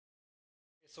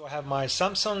So I have my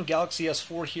Samsung Galaxy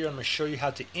S4 here. I'm going to show you how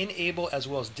to enable as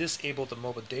well as disable the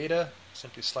mobile data.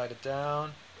 Simply slide it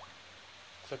down,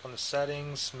 click on the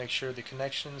settings, make sure the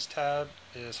connections tab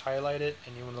is highlighted,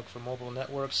 and you want to look for mobile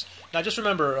networks. Now just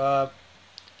remember,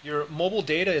 your mobile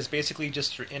data is basically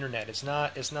just your internet. It's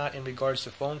not in regards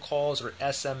to phone calls or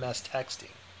SMS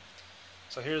texting.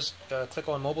 So here's click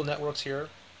on mobile networks here,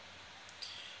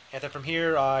 and then from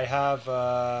here I have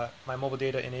my mobile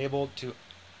data enabled. To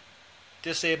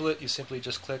disable it, you simply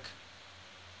just click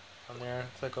on there,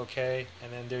 click OK,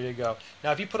 and then there you go.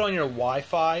 Now if you put on your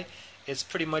Wi-Fi, it's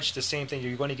pretty much the same thing.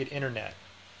 You're going to get internet.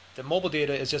 The mobile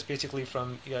data is just basically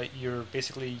from you're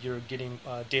getting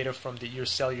data from your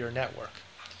cellular network.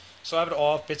 So I have it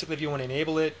off. Basically, if you want to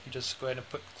enable it, you just go ahead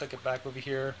and click it back over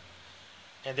here,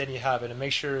 and then you have it. And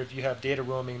make sure if you have data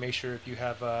roaming, make sure if you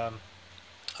have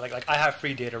like I have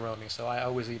free data roaming, so I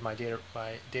always leave my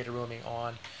data roaming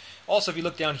on. Also, if you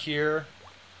look down here,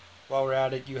 while we're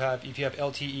at it, if you have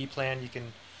LTE plan, you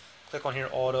can click on here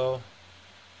auto,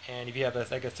 and if you have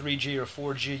like a 3G or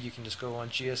 4G, you can just go on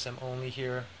GSM only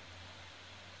here.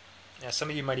 Now, some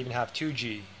of you might even have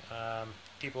 2G.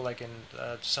 People like in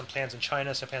some plans in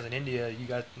China, some plans in India,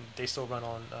 they still run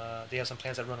on. They have some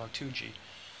plans that run on 2G.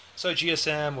 So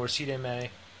GSM or CDMA.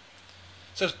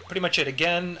 So that's pretty much it.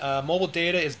 Again, mobile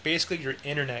data is basically your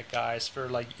internet, guys. For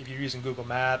like if you're using Google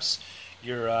Maps,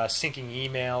 you're syncing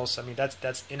emails. I mean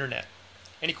that's internet.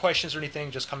 Any questions or anything,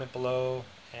 just comment below,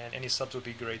 and any subs would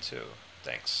be great too.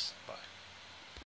 Thanks. Bye.